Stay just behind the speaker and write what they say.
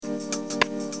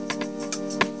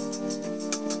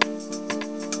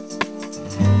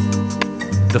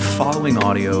The following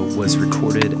audio was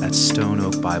recorded at Stone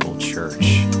Oak Bible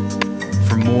Church.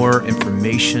 For more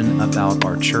information about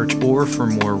our church or for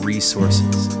more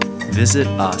resources, visit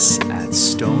us at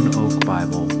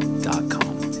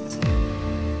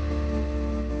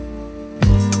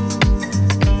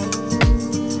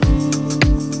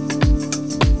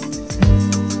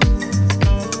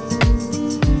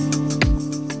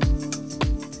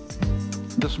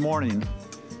This morning,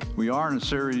 we are in a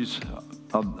series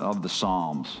of the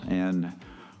Psalms, and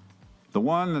the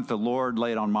one that the Lord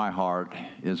laid on my heart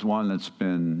is one that's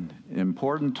been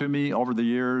important to me over the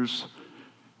years.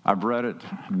 I've read it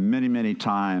many, many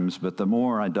times, but the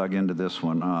more I dug into this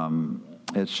one,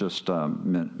 it's just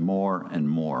meant more and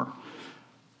more.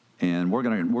 And we're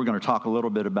gonna talk a little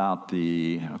bit about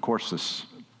of course, the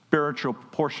spiritual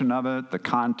portion of it, the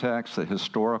context, the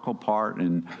historical part,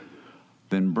 and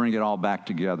then bring it all back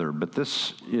together. But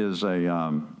this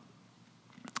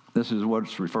is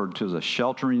what's referred to as a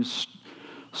sheltering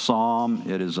psalm.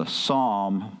 It is a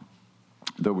psalm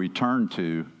that we turn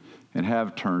to and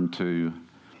have turned to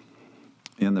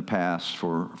in the past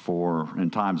for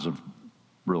in times of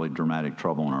really dramatic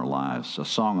trouble in our lives, a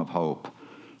song of hope.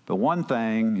 The one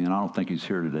thing, and I don't think he's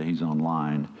here today, he's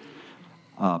online,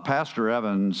 Pastor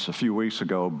Evans a few weeks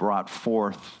ago brought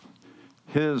forth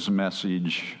his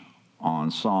message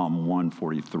on Psalm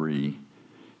 143,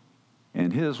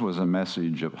 and his was a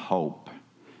message of hope.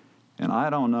 And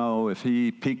I don't know if he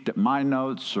peeked at my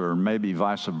notes or maybe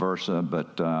vice versa,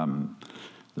 but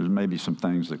there's maybe some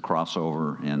things that cross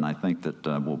over, and I think that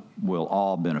we'll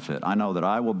all benefit. I know that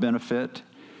I will benefit,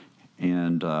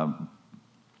 and I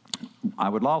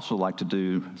would also like to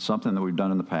do something that we've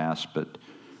done in the past, but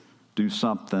do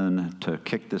something to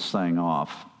kick this thing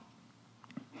off,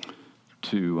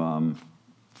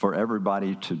 for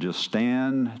everybody to just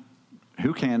stand,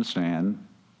 who can stand,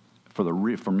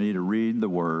 for me to read the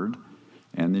word,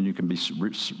 and then you can be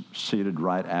seated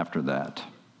right after that.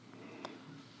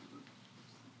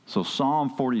 So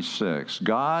Psalm 46,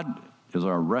 God is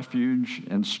our refuge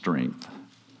and strength,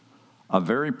 a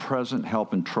very present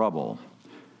help in trouble.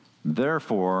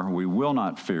 Therefore we will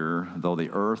not fear, though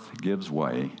the earth gives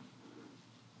way,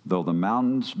 though the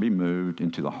mountains be moved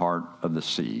into the heart of the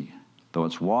sea, though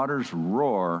its waters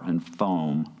roar and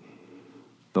foam,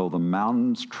 though the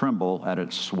mountains tremble at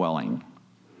its swelling.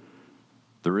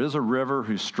 There is a river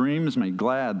whose streams make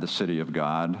glad the city of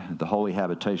God, the holy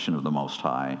habitation of the Most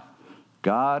High.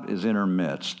 God is in her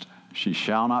midst. She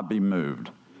shall not be moved.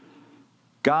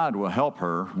 God will help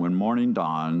her when morning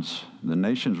dawns. The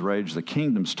nations rage, the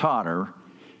kingdoms totter.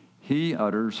 He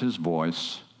utters his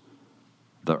voice.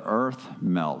 The earth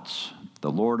melts.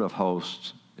 The Lord of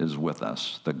hosts is with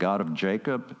us. The God of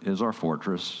Jacob is our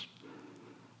fortress.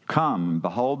 Come,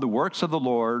 behold the works of the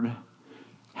Lord,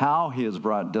 how he has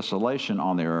brought desolation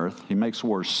on the earth. He makes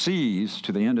war cease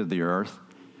to the end of the earth.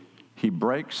 He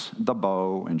breaks the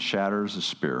bow and shatters the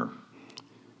spear.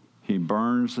 He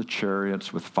burns the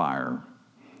chariots with fire.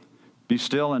 Be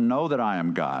still and know that I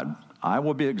am God. I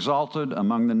will be exalted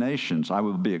among the nations. I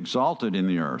will be exalted in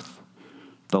the earth.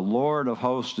 The Lord of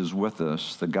hosts is with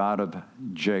us. The God of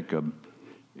Jacob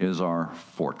is our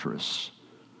fortress.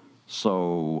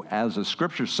 So, as the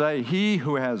scriptures say, he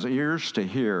who has ears to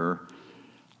hear,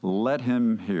 let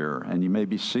him hear. And you may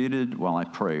be seated while I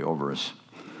pray over us.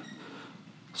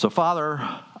 So, Father,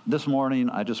 this morning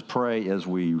I just pray as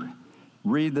we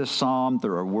read this psalm,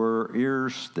 there are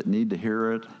ears that need to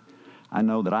hear it. I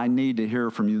know that I need to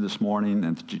hear from you this morning,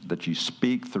 and that you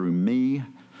speak through me.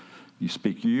 You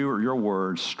speak your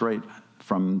words straight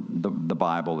from the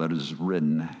Bible that is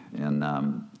written, and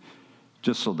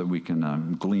just so that we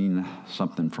can glean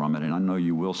something from it. And I know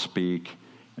you will speak,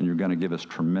 and you're going to give us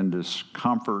tremendous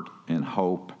comfort and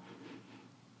hope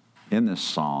in this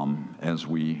psalm as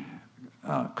we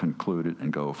conclude it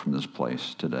and go from this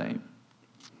place today.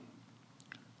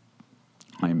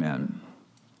 Amen.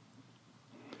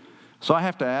 So I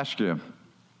have to ask you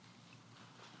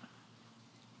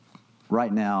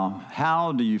right now,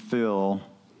 how do you feel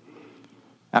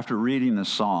after reading this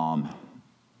psalm?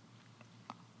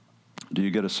 Do you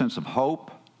get a sense of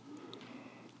hope,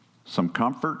 some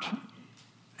comfort,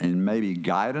 and maybe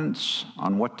guidance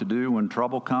on what to do when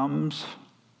trouble comes?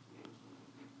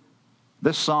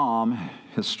 This psalm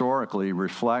historically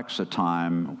reflects a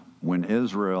time when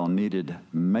Israel needed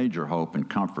major hope and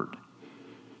comfort.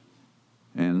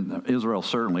 And Israel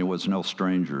certainly was no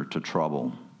stranger to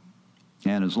trouble.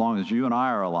 And as long as you and I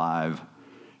are alive,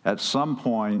 at some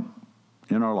point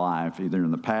in our life, either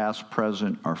in the past,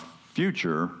 present, or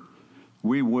future,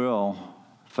 we will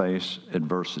face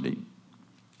adversity.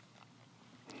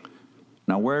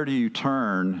 Now, where do you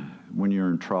turn when you're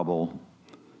in trouble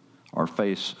or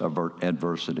face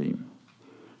adversity.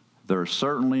 There's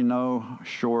certainly no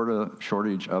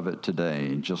shortage of it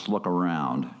today. Just look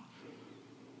around.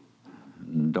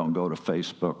 Don't go to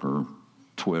Facebook or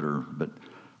Twitter, but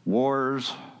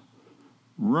wars,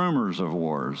 rumors of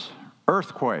wars,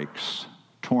 earthquakes,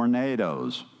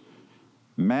 tornadoes,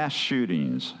 mass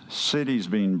shootings, cities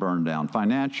being burned down,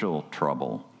 financial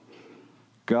trouble,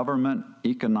 government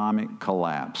economic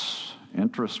collapse,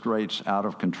 interest rates out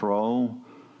of control,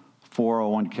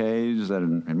 401ks that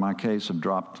in my case have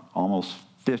dropped almost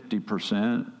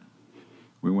 50%.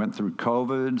 We went through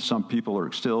COVID. Some people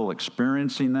are still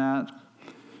experiencing that.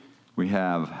 We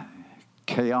have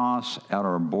chaos at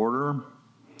our border,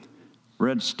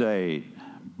 red state,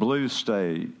 blue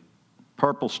state,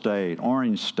 purple state,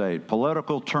 orange state,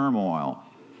 political turmoil,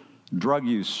 drug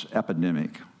use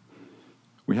epidemic.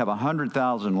 We have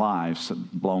 100,000 lives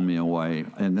that blow me away,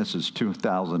 and this is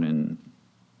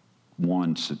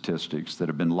 2001 statistics that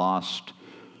have been lost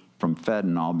from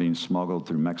fentanyl being smuggled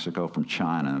through Mexico from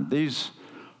China. These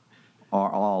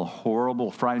are all horrible,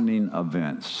 frightening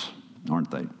events,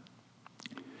 aren't they?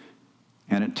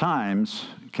 And at times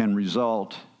can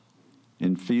result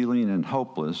in feeling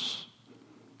hopeless,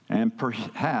 and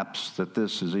perhaps that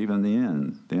this is even the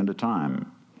end of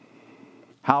time.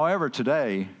 However,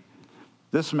 today,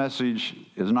 this message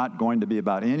is not going to be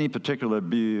about any particular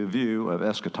view of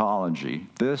eschatology.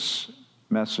 This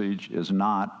message is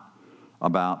not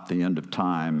about the end of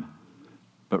time,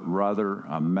 but rather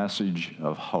a message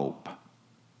of hope.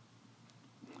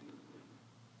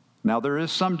 Now, there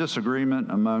is some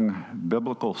disagreement among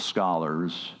biblical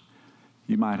scholars.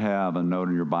 You might have a note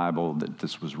in your Bible that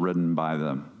this was written by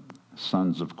the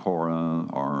sons of Korah,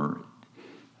 or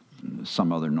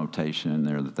some other notation in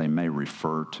there that they may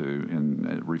refer to,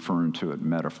 in referring to it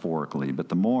metaphorically. But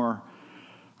the more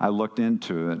I looked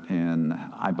into it, and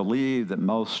I believe that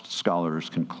most scholars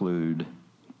conclude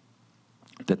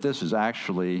that this is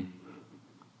actually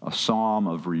a psalm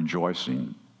of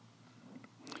rejoicing.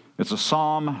 It's a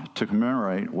psalm to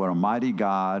commemorate what a mighty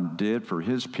God did for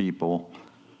his people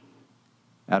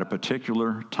at a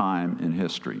particular time in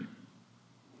history.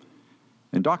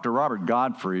 And Dr. Robert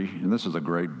Godfrey, and this is a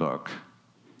great book,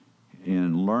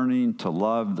 in Learning to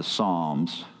Love the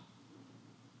Psalms,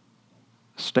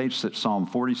 states that Psalm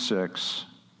 46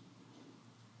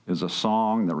 is a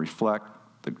song that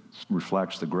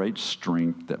reflects the great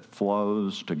strength that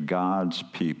flows to God's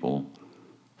people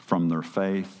from their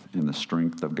faith in the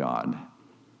strength of God.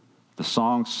 The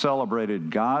song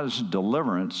celebrated God's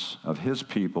deliverance of his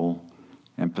people,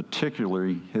 and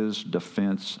particularly his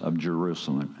defense of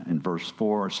Jerusalem. In verse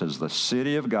 4, it says, "The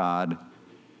city of God,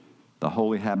 the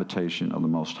holy habitation of the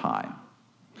Most High."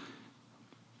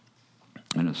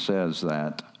 And it says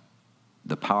that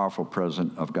the powerful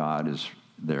presence of God is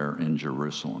there in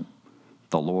Jerusalem.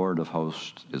 The Lord of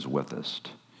hosts is with us.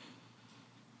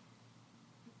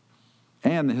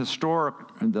 And the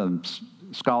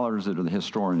scholars that are the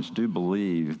historians do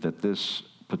believe that this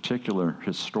particular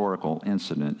historical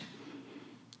incident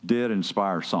did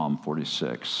inspire Psalm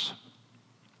 46.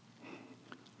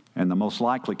 And the most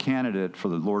likely candidate for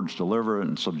the Lord's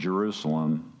deliverance of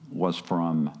Jerusalem was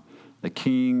from the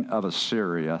king of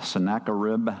Assyria,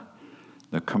 Sennacherib,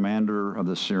 the commander of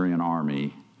the Syrian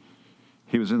army.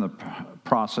 He was in the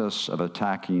process of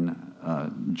attacking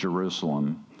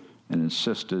Jerusalem and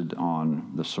insisted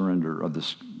on the surrender of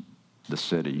the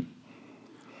city.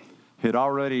 He had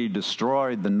already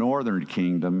destroyed the northern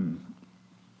kingdom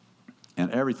and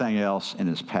everything else in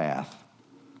his path.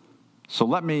 So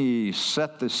let me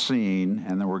set this scene,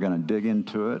 and then we're going to dig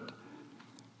into it.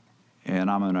 And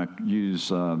I'm going to use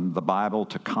the Bible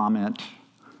to comment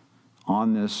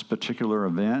on this particular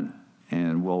event,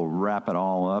 and we'll wrap it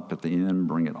all up at the end,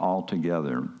 bring it all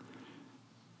together.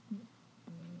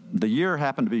 The year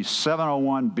happened to be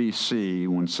 701 BC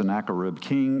when Sennacherib,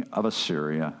 king of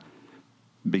Assyria,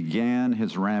 began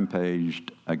his rampage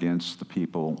against the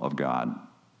people of God.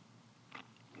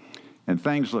 And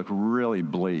things looked really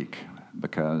bleak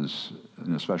because,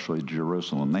 and especially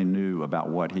Jerusalem, they knew about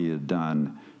what he had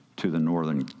done to the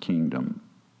northern kingdom.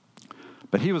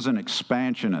 But he was an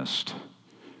expansionist,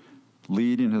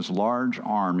 leading his large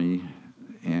army,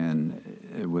 and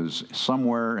it was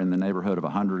somewhere in the neighborhood of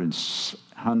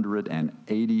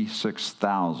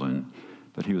 186,000,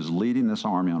 but he was leading this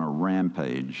army on a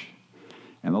rampage.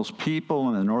 And those people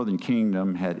in the northern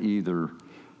kingdom had either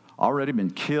already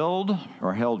been killed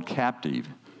or held captive.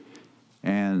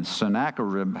 And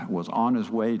Sennacherib was on his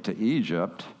way to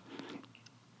Egypt,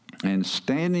 and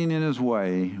standing in his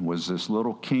way was this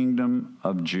little kingdom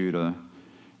of Judah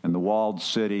and the walled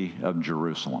city of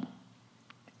Jerusalem.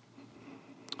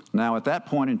 Now, at that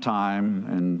point in time,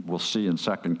 and we'll see in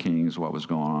 2 Kings what was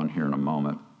going on here in a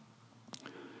moment,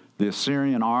 the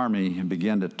Assyrian army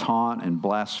began to taunt and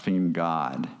blaspheme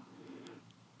God.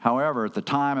 However, at the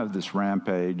time of this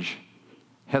rampage,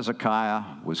 Hezekiah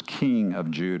was king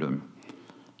of Judah,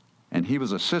 and he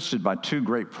was assisted by two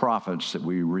great prophets that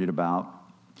we read about,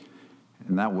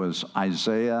 and that was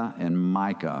Isaiah and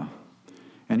Micah.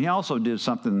 And he also did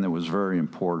something that was very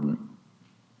important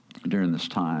during this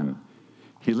time.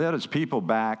 He led his people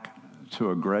back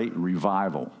to a great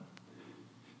revival.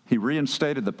 He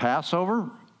reinstated the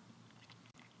Passover,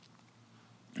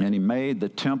 and he made the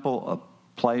temple a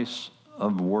place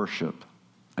of worship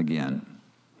again.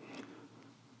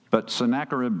 But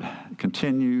Sennacherib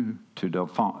continued to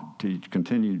taunt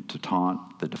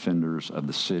the defenders of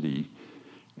the city,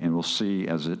 and we'll see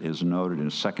as it is noted in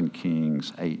 2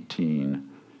 Kings 18.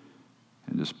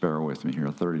 And just bear with me here,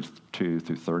 32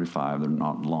 through 35, they're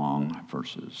not long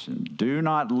verses. And do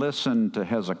not listen to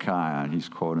Hezekiah, he's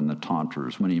quoting the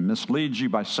taunters, when he misleads you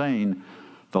by saying,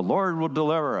 the Lord will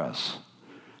deliver us.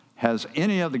 Has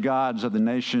any of the gods of the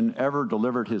nation ever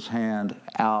delivered his hand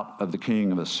out of the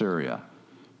king of Assyria?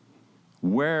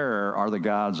 Where are the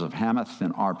gods of Hamath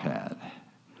and Arpad?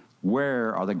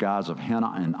 Where are the gods of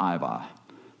Hena and Ivah?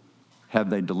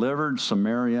 Have they delivered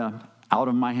Samaria out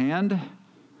of my hand?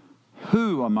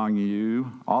 Who among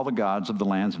you, all the gods of the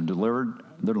lands, have delivered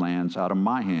their lands out of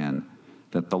my hand,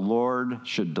 that the Lord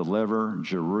should deliver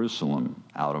Jerusalem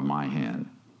out of my hand?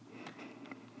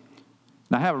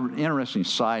 Now, I have an interesting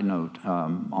side note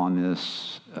on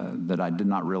this that I did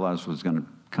not realize was going to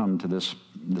come to this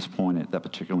point at that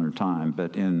particular time.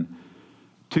 But in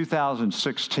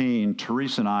 2016,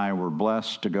 Teresa and I were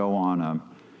blessed to go on a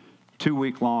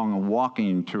 2-week-long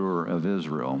walking tour of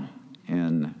Israel.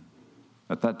 And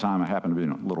at that time, I happened to be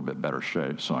in a little bit better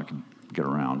shape, so I could get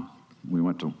around. We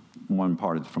went to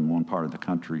from one part of the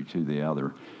country to the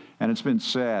other. And it's been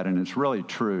said, and it's really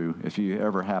true, if you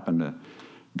ever happen to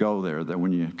go there, that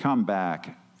when you come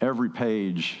back, every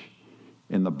page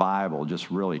in the Bible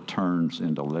just really turns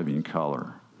into living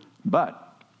color.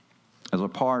 But as a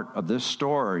part of this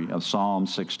story of Psalm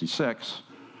 66,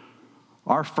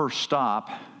 our first stop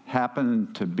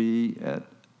happened to be at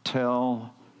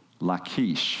Tel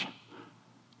Lachish.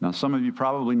 Now, some of you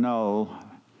probably know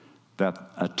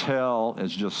that a tel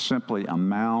is just simply a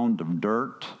mound of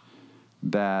dirt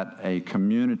that a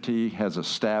community has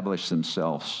established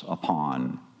themselves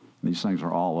upon. These things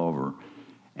are all over.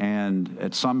 And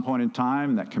at some point in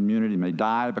time, that community may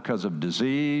die because of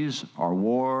disease or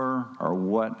war or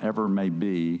whatever may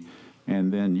be.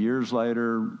 And then years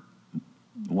later,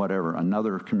 whatever,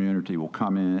 another community will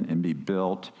come in and be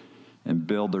built and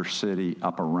build their city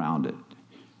up around it.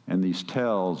 And these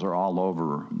tells are all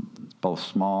over, both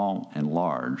small and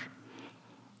large.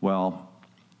 Well,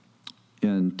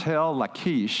 in Tel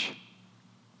Lachish,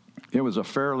 it was a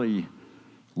fairly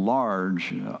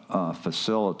large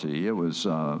facility. It was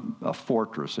a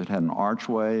fortress. It had an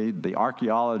archway. The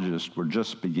archaeologists were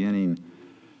just beginning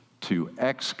to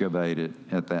excavate it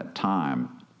at that time.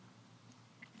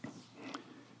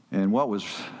 And what was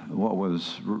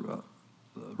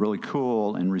really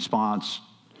cool in response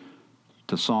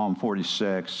to Psalm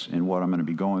 46 and what I'm going to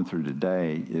be going through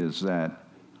today is that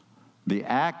the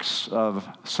acts of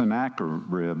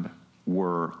Sennacherib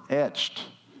were etched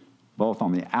both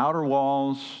on the outer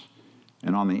walls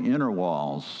and on the inner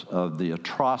walls of the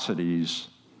atrocities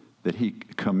that he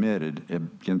committed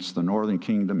against the northern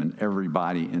kingdom and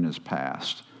everybody in his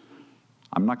past.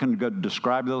 I'm not going to go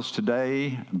describe those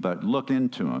today, but look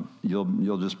into them.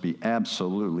 You'll just be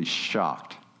absolutely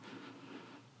shocked.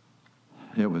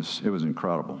 It was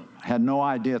incredible. I had no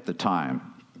idea at the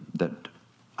time that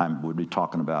I would be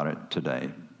talking about it today.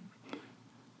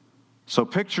 So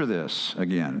picture this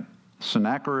again.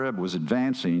 Sennacherib was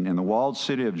advancing in the walled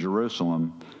city of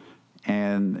Jerusalem,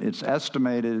 and it's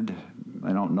estimated,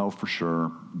 I don't know for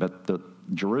sure, but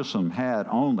Jerusalem had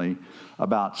only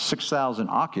about 6,000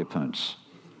 occupants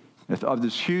of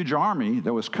this huge army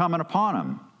that was coming upon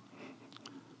them.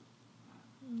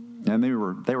 And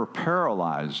they were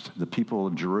paralyzed, the people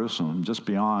of Jerusalem, just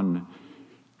beyond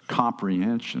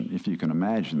comprehension, if you can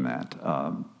imagine that.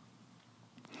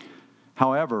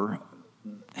 However,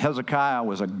 Hezekiah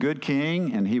was a good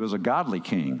king, and he was a godly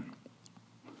king.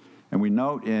 And we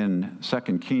note in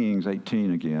 2 Kings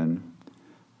 18 again,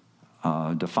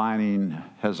 defining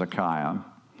Hezekiah,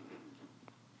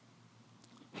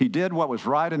 he did what was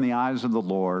right in the eyes of the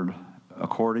Lord,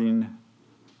 according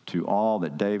to all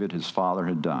that David his father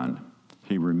had done.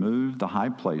 He removed the high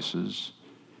places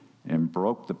and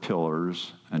broke the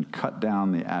pillars and cut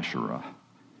down the Asherah.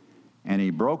 And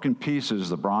he broke in pieces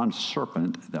the bronze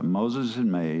serpent that Moses had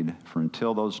made, for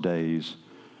until those days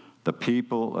the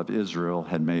people of Israel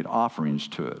had made offerings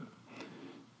to it.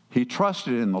 He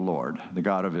trusted in the Lord, the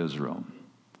God of Israel,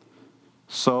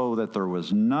 so that there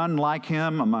was none like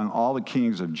him among all the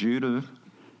kings of Judah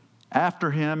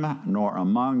after him, nor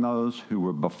among those who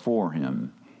were before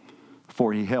him.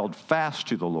 For he held fast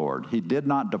to the Lord. He did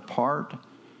not depart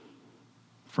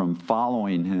from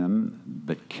following him,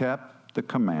 but kept the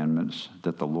commandments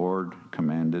that the Lord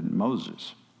commanded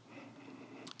Moses.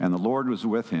 And the Lord was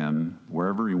with him.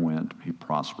 Wherever he went, he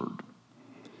prospered.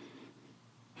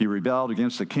 He rebelled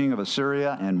against the king of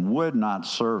Assyria and would not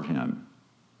serve him.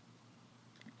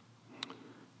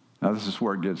 Now, this is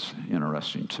where it gets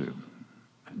interesting, too,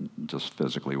 just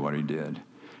physically what he did.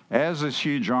 As this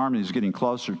huge army is getting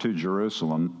closer to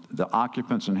Jerusalem, the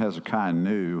occupants in Hezekiah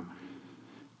knew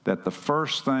that the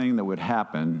first thing that would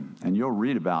happen, and you'll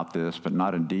read about this, but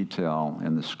not in detail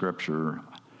in the scripture,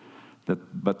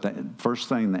 but the first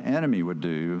thing the enemy would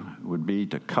do would be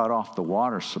to cut off the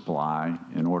water supply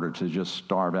in order to just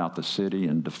starve out the city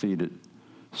and defeat it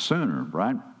sooner,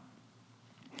 right?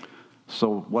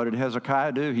 So what did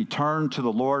Hezekiah do? He turned to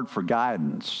the Lord for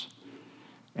guidance.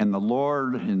 And the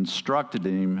Lord instructed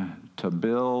him to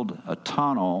build a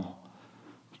tunnel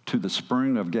to the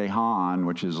spring of Gihon,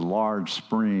 which is a large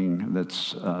spring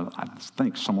that's, I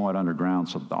think, somewhat underground,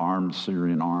 so the armed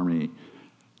Syrian army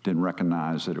didn't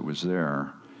recognize that it was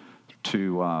there,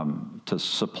 to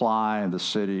supply the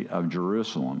city of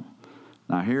Jerusalem.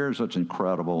 Now, here's what's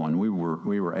incredible, and we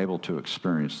were able to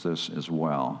experience this as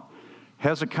well.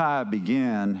 Hezekiah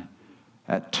began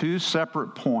at two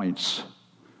separate points,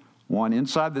 one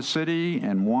inside the city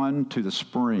and one to the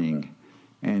spring,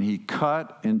 and he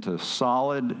cut into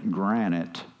solid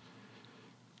granite,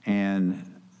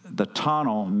 and the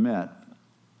tunnel met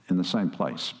in the same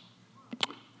place.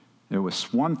 It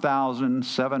was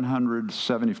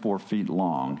 1,774 feet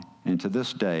long, and to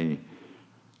this day,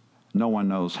 no one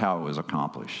knows how it was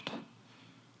accomplished.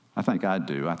 I think I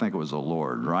do. I think it was the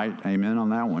Lord, right? Amen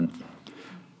on that one.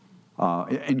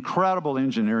 Incredible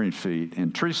engineering feat.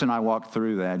 And Teresa and I walked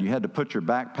through that. You had to put your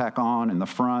backpack on in the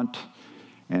front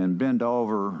and bend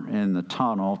over in the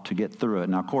tunnel to get through it.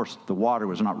 Now, of course, the water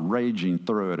was not raging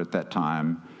through it at that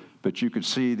time, but you could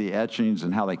see the etchings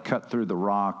and how they cut through the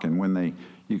rock, and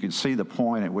you could see the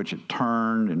point at which it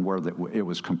turned and where it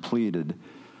was completed.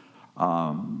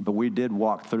 But we did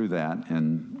walk through that,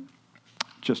 and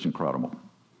just incredible.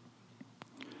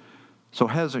 So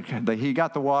Hezekiah, he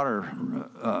got the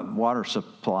water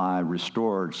supply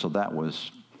restored, so that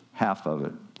was half of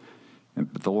it.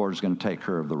 But the Lord is going to take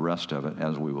care of the rest of it,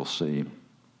 as we will see.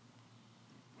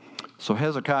 So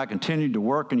Hezekiah continued to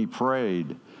work, and he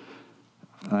prayed.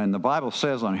 And the Bible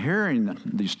says, on hearing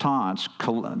these taunts,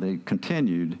 they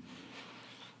continued,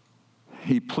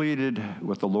 he pleaded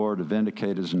with the Lord to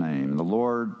vindicate his name. The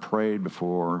Lord prayed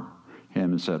before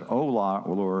him and said, O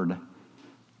Lord,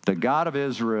 the God of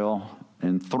Israel,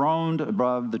 enthroned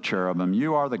above the cherubim,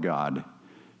 you are the God.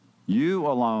 You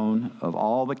alone of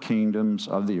all the kingdoms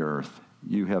of the earth,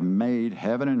 you have made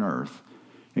heaven and earth.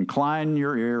 Incline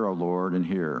your ear, O Lord, and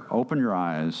hear. Open your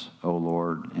eyes, O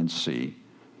Lord, and see.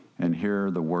 And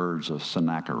hear the words of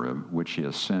Sennacherib, which he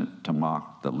has sent to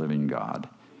mock the living God.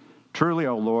 Truly,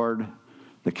 O Lord,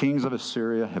 the kings of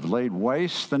Assyria have laid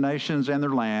waste the nations and their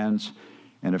lands,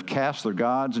 and have cast their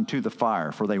gods into the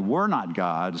fire. For they were not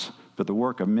gods, but the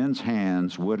work of men's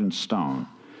hands, wood and stone.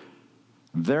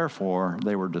 Therefore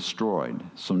they were destroyed.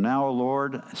 So now, O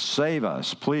Lord, save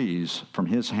us, please, from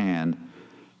his hand,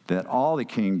 that all the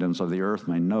kingdoms of the earth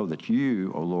may know that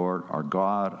you, O Lord, are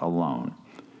God alone.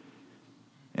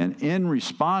 And in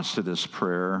response to this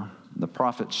prayer, the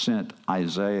prophet sent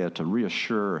Isaiah to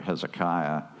reassure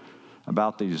Hezekiah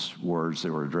about these words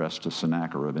that were addressed to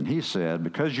Sennacherib. And he said,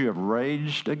 because you have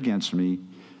raged against me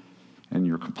and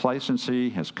your complacency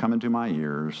has come into my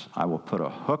ears, I will put a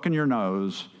hook in your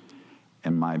nose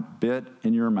and my bit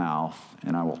in your mouth,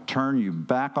 and I will turn you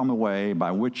back on the way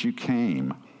by which you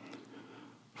came.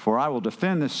 For I will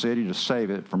defend this city to save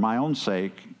it for my own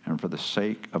sake and for the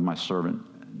sake of my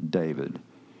servant David.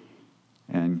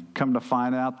 And come to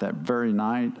find out, that very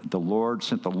night, the Lord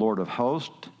sent the Lord of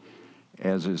hosts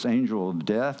as his angel of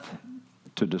death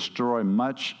to destroy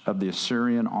much of the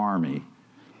Assyrian army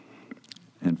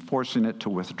and forcing it to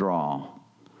withdraw.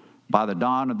 By the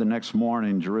dawn of the next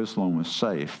morning, Jerusalem was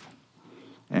safe.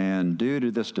 And due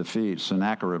to this defeat,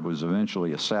 Sennacherib was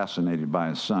eventually assassinated by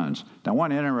his sons. Now,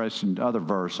 one interesting other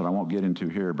verse that I won't get into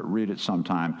here, but read it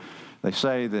sometime. They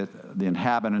say that the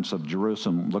inhabitants of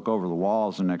Jerusalem look over the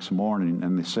walls the next morning,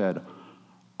 and they said,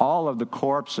 all of the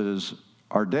corpses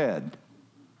are dead.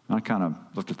 And I kind of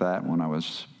looked at that when I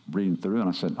was reading through, and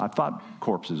I said, I thought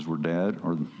corpses were dead,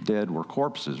 or dead were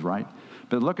corpses, right?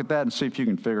 But look at that and see if you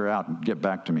can figure out and get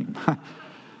back to me.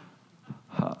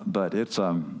 But this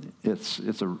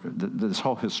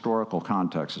whole historical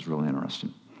context is really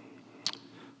interesting.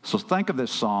 So think of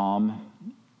this psalm.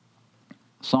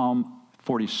 Psalm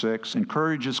 46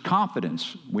 encourages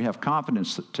confidence. We have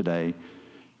confidence today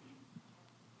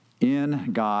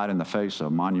in God in the face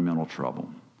of monumental trouble.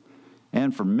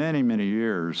 And for many, many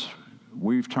years,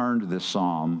 we've turned to this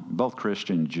psalm, both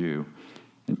Christian and Jew,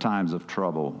 in times of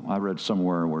trouble. I read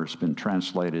somewhere where it's been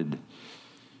translated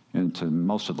into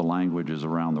most of the languages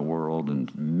around the world and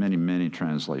many, many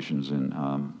translations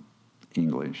in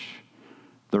English.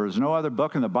 There is no other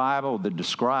book in the Bible that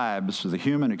describes the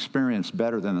human experience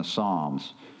better than the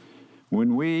Psalms.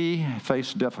 When we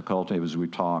face difficulty as we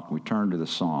talk, we turn to the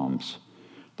Psalms.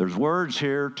 There's words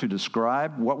here to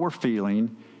describe what we're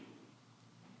feeling.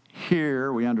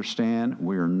 Here we understand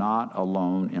we are not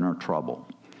alone in our trouble.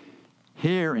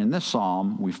 Here in this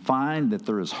psalm, we find that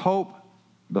there is hope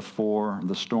before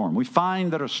the storm. We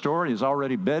find that a story has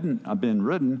already been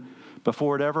written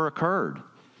before it ever occurred.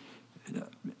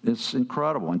 It's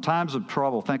incredible. In times of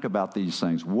trouble, think about these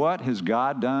things. What has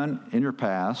God done in your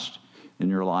past, in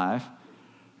your life?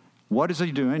 What is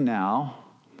he doing now?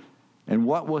 And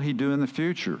what will he do in the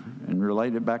future? And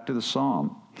relate it back to the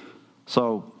psalm.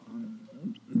 So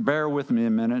bear with me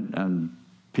a minute. And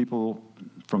people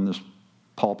from this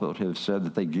pulpit have said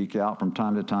that they geek out from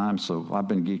time to time. So I've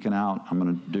been geeking out. I'm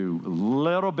going to do a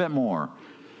little bit more.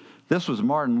 This was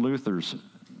Martin Luther's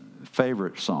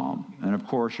favorite psalm. And of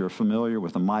course, you're familiar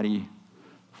with the mighty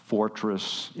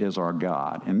fortress is our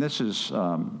God. And this is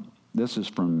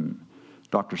from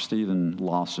Dr. Stephen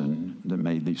Lawson that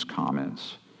made these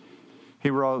comments.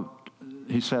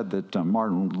 He said that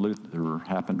Martin Luther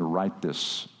happened to write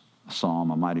this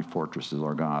psalm, a mighty fortress is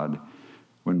our God,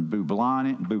 when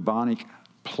bubonic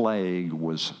plague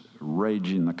was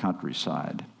raging the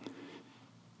countryside.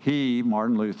 He,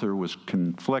 Martin Luther, was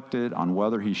conflicted on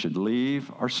whether he should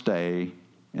leave or stay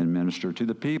and minister to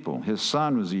the people. His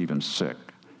son was even sick,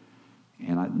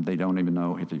 and they don't even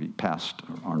know if he passed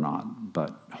or not.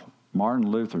 But Martin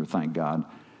Luther, thank God,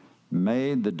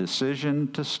 made the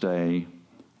decision to stay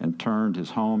and turned his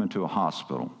home into a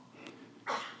hospital.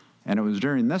 And it was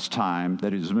during this time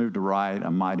that he was moved to write,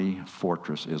 A Mighty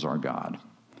Fortress is Our God.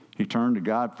 He turned to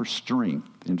God for strength.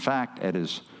 In fact, at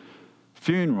his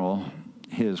funeral,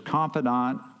 his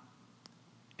confidant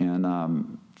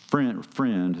and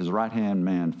friend, his right-hand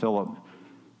man, Philip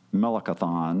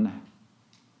Melanchthon,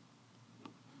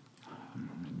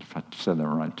 if I said that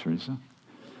right, Teresa,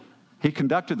 he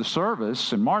conducted the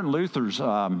service, and what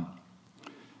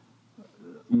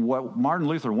Martin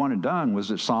Luther wanted done was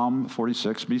that Psalm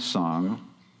 46 be sung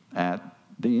at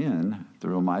the end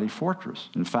through a mighty fortress.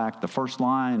 In fact, the first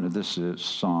line of this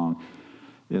song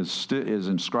is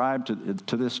inscribed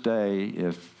to this day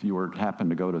if you happen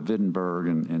to go to Wittenberg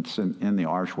and it's in the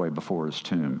archway before his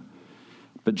tomb.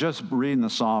 But just reading the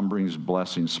psalm brings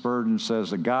blessing. Spurgeon says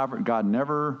that God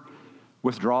never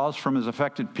withdraws from his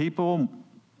affected people.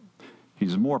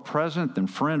 He's more present than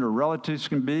friend or relatives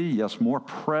can be, yes, more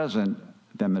present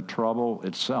than the trouble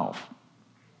itself.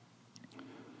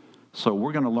 So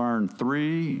we're going to learn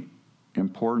 3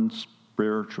 important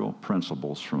spiritual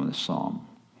principles from this psalm.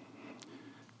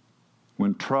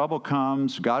 When trouble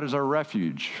comes, God is our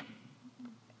refuge.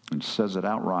 It says it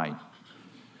outright.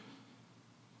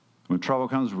 When trouble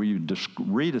comes, we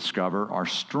rediscover our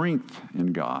strength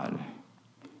in God.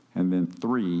 And then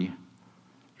 3,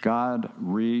 God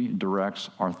redirects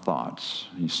our thoughts.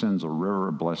 He sends a river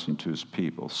of blessing to his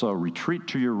people. So retreat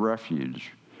to your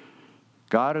refuge.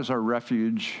 God is our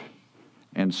refuge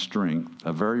and strength,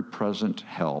 a very present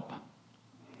help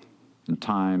in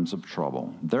times of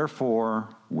trouble. Therefore,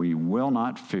 we will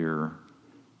not fear,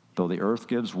 though the earth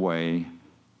gives way,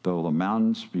 though the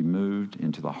mountains be moved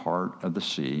into the heart of the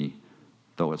sea,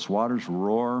 though its waters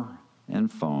roar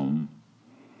and foam,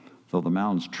 though the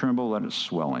mountains tremble at its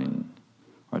swelling.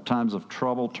 At times of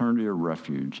trouble, turn to your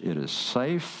refuge. It is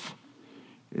safe,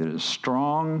 it is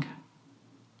strong,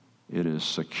 it is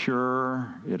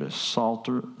secure, it is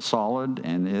solid,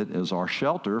 and it is our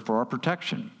shelter for our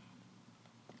protection.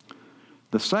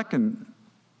 The second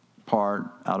part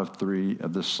out of 3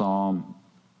 of this psalm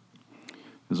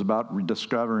is about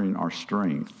rediscovering our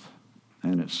strength.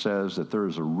 And it says that there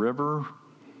is a river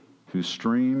whose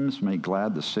streams make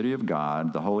glad the city of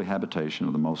God, the holy habitation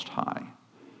of the Most High.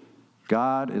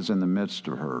 God is in the midst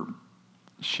of her.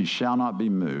 She shall not be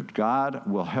moved. God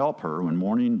will help her when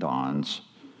morning dawns.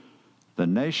 The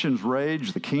nations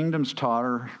rage, the kingdoms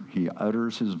totter. He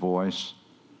utters his voice.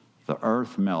 the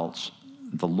earth melts.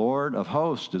 The Lord of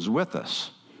hosts is with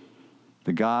us.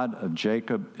 The God of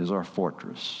Jacob is our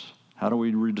fortress. How do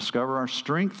we rediscover our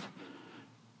strength?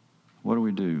 What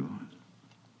do?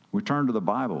 We turn to the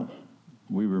Bible.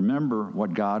 We remember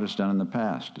what God has done in the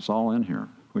past. It's all in here.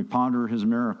 We ponder his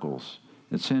miracles.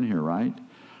 It's in here, right?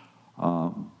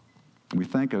 We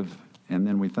think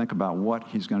about what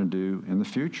he's going to do in the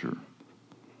future.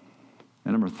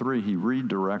 And number 3, he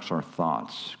redirects our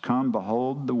thoughts. Come,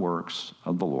 behold the works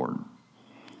of the Lord.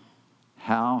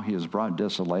 How he has brought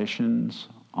desolations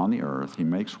on the earth. He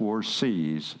makes wars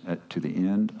cease to the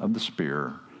end of the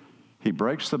spear. He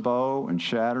breaks the bow and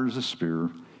shatters the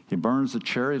spear. He burns the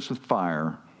chariots with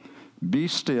fire. Be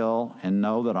still and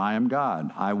know that I am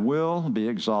God. I will be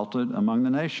exalted among the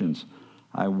nations.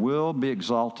 I will be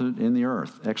exalted in the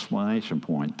earth. Exclamation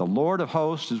point. The Lord of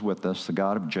hosts is with us, the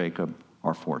God of Jacob,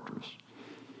 our fortress.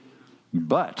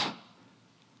 But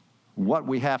what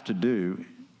we have to do,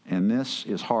 and this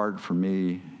is hard for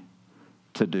me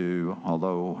to do,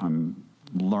 although I'm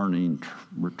learning,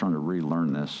 we're trying to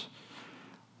relearn this.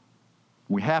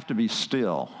 We have to be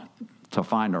still to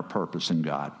find our purpose in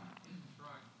God.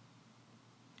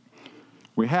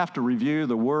 We have to review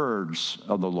the words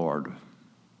of the Lord.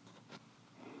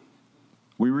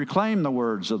 We reclaim the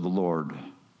words of the Lord.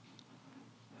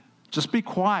 Just be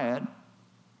quiet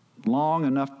long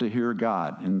enough to hear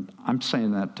God. And I'm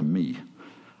saying that to me.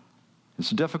 It's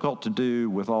difficult to do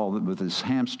with this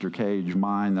hamster cage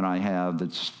mind that I have,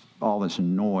 that's all this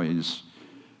noise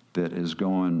that is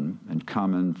going and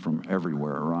coming from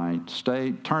everywhere, right?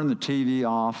 Turn the TV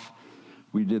off.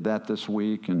 We did that this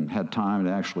week and had time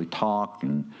to actually talk,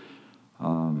 and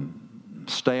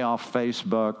stay off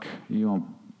Facebook. You don't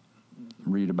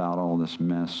read about all this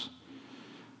mess.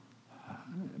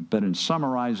 But in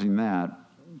summarizing that,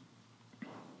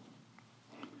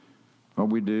 what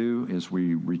we do is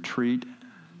we retreat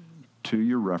to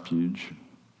your refuge.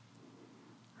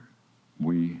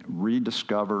 We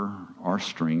rediscover our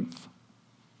strength,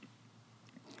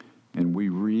 and we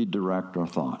redirect our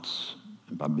thoughts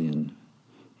by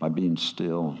being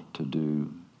still to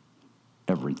do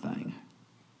everything.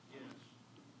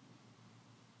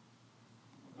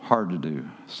 Hard to do,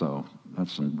 so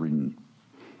that's some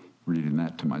reading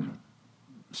that to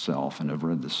myself, and I've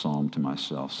read this psalm to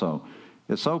myself. So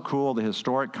it's so cool, the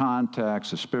historic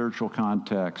context, the spiritual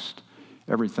context,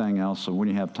 everything else. So when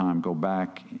you have time, go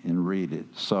back and read it.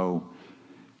 So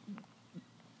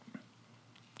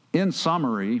in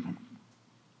summary,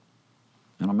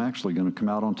 and I'm actually going to come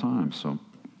out on time, so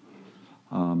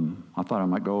I thought I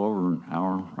might go over an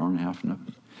hour and a half.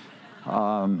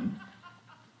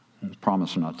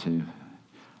 Promise not to.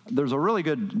 There's a really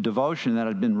good devotion that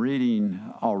I'd been reading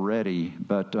already,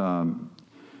 but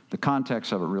the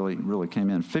context of it really came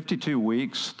in. 52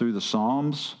 weeks through the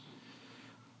Psalms.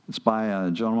 It's by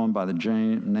a gentleman by the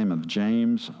name of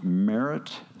James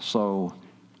Merritt. So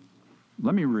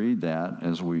let me read that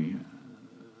as we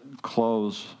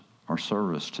close our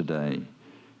service today.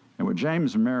 And what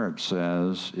James Merritt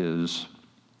says is,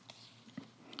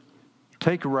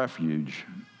 take refuge,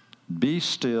 be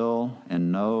still,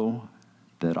 and know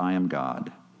that I am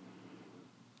God.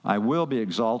 I will be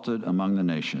exalted among the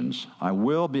nations. I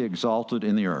will be exalted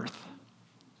in the earth.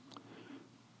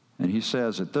 And he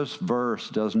says that this verse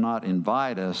does not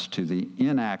invite us to the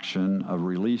inaction of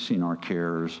releasing our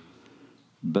cares,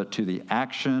 but to the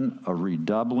action of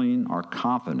redoubling our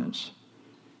confidence.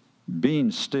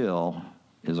 Being still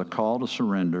is a call to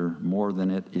surrender more than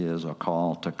it is a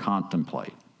call to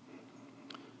contemplate.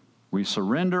 We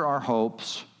surrender our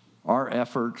hopes, our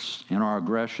efforts, and our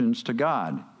aggressions to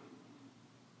God.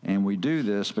 And we do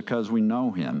this because we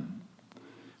know him.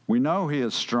 We know he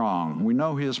is strong. We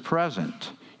know he is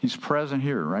present. He's present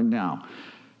here right now.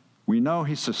 We know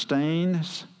he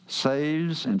sustains,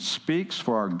 saves, and speaks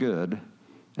for our good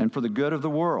and for the good of the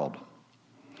world.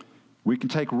 We can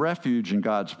take refuge in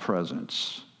God's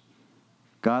presence,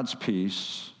 God's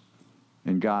peace,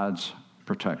 and God's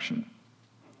protection.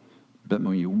 But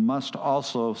we must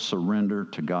also surrender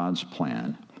to God's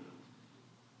plan.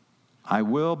 I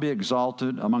will be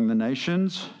exalted among the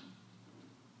nations.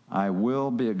 I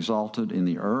will be exalted in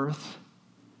the earth.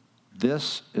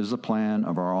 This is the plan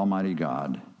of our Almighty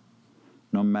God.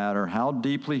 No matter how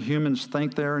deeply humans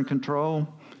think they're in control,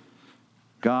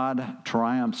 God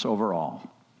triumphs over all.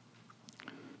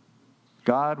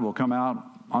 God will come out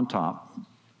on top,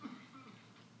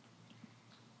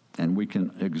 and we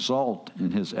can exult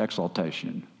in his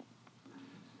exaltation.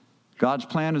 God's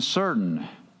plan is certain.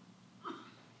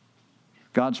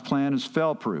 God's plan is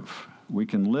fail-proof. We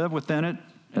can live within it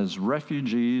as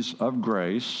refugees of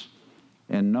grace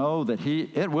and know that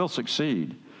it will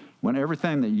succeed. When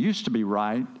everything that used to be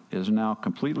right is now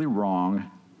completely wrong,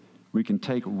 we can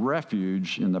take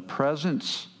refuge in the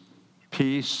presence,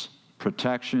 peace,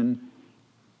 protection,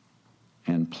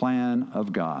 and plan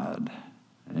of God.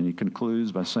 And he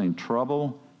concludes by saying,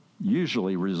 trouble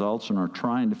usually results in our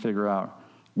trying to figure out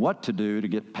what to do to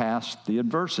get past the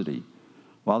adversity.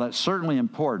 While that's certainly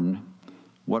important,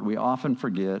 what we often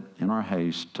forget in our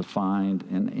haste to find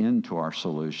an end to our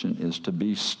solution is to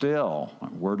be still,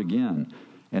 word again,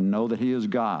 and know that he is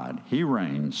God. He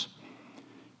reigns.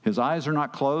 His eyes are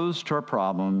not closed to our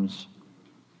problems,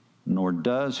 nor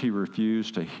does he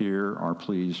refuse to hear our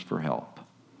pleas for help.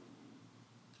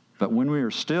 But when we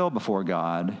are still before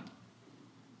God,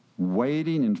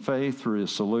 waiting in faith through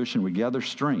his solution, we gather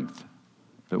strength.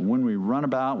 But when we run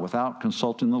about without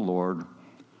consulting the Lord,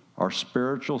 our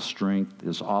spiritual strength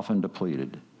is often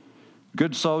depleted.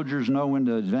 Good soldiers know when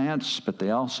to advance, but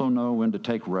they also know when to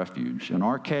take refuge. In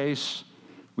our case,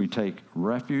 we take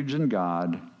refuge in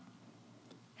God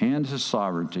and his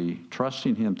sovereignty,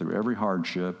 trusting him through every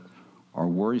hardship or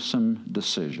worrisome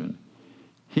decision.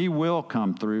 He will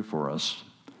come through for us.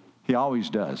 He always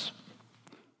does.